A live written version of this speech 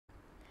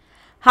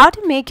How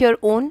to make your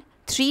own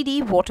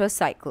 3D water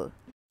cycle.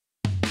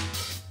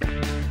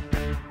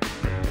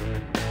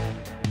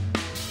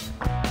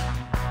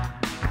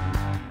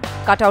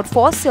 Cut out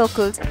 4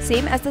 circles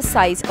same as the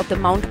size of the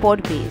mount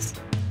board base.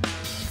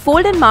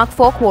 Fold and mark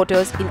 4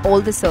 quarters in all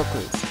the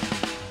circles.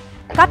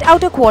 Cut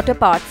out a quarter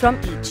part from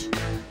each.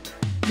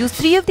 Use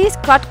 3 of these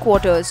cut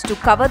quarters to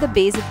cover the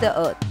base of the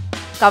earth.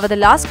 Cover the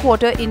last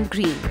quarter in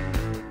green,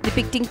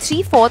 depicting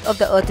 3/4 of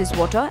the earth is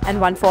water and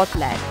 1/4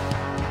 land.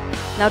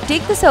 Now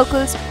take the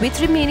circles with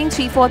remaining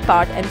 3/4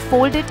 part and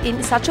fold it in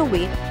such a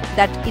way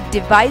that it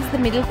divides the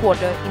middle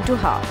quarter into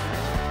half.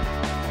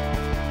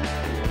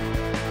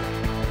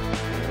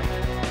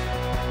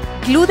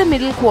 Glue the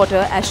middle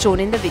quarter as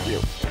shown in the video.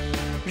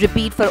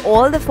 Repeat for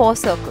all the 4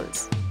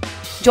 circles.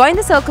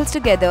 Join the circles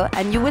together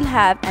and you will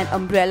have an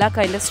umbrella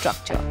kind of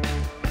structure.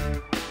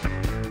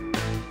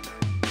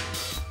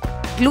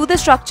 Glue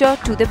the structure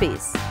to the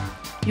base.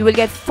 You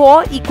will get 4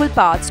 equal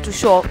parts to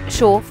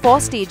show 4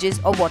 stages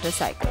of water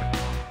cycle.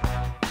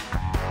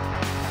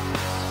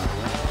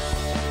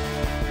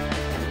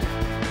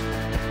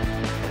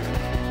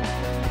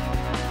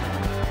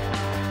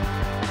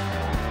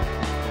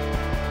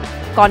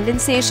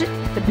 Condensation,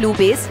 the blue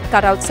base,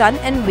 cut out sun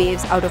and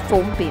waves out of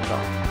foam paper.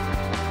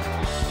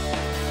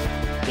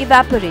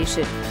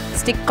 Evaporation,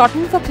 stick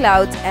cotton for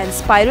clouds and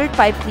spiraled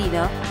pipe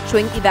cleaner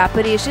showing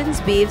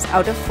evaporations, waves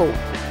out of foam.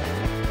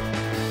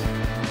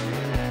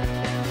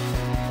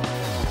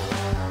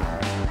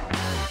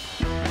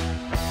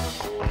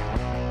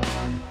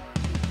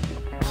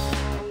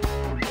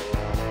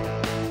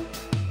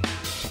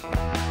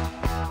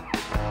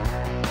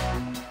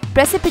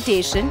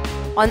 Precipitation,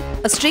 on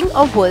a string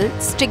of wool,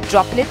 stick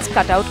droplets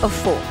cut out of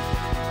foam.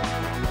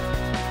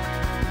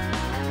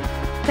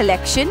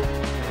 Collection,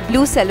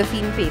 blue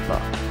cellophane paper.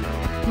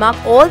 Mark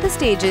all the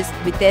stages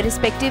with their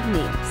respective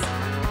names.